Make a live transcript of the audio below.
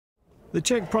The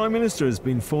Czech Prime Minister has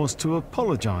been forced to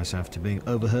apologise after being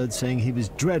overheard saying he was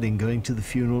dreading going to the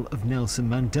funeral of Nelson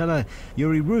Mandela.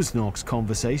 Jiri Rusnok's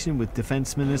conversation with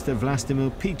Defence Minister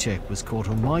Vlastimil Píček was caught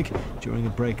on mic during a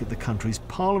break at the country's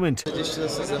parliament.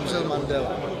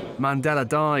 Mandela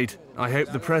died. I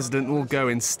hope the president will go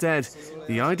instead.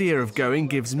 The idea of going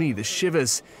gives me the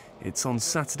shivers. It's on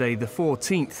Saturday the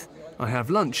 14th. I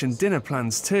have lunch and dinner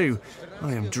plans too.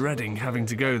 I am dreading having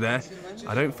to go there.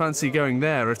 I don't fancy going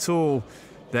there at all.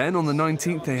 Then on the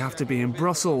 19th they have to be in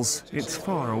Brussels. It's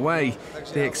far away.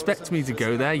 They expect me to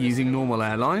go there using normal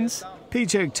airlines.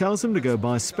 Píček tells them to go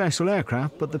by special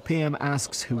aircraft, but the PM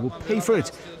asks who will pay for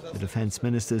it. The Defence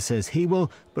Minister says he will,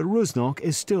 but Rusnok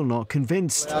is still not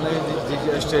convinced.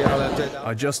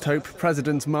 I just hope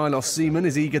President Milos Zeman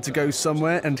is eager to go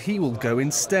somewhere and he will go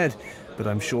instead. But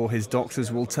I'm sure his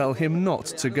doctors will tell him not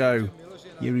to go.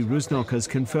 Jiri Rusnok has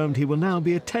confirmed he will now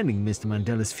be attending Mr.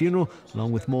 Mandela's funeral,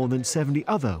 along with more than 70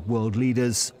 other world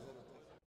leaders.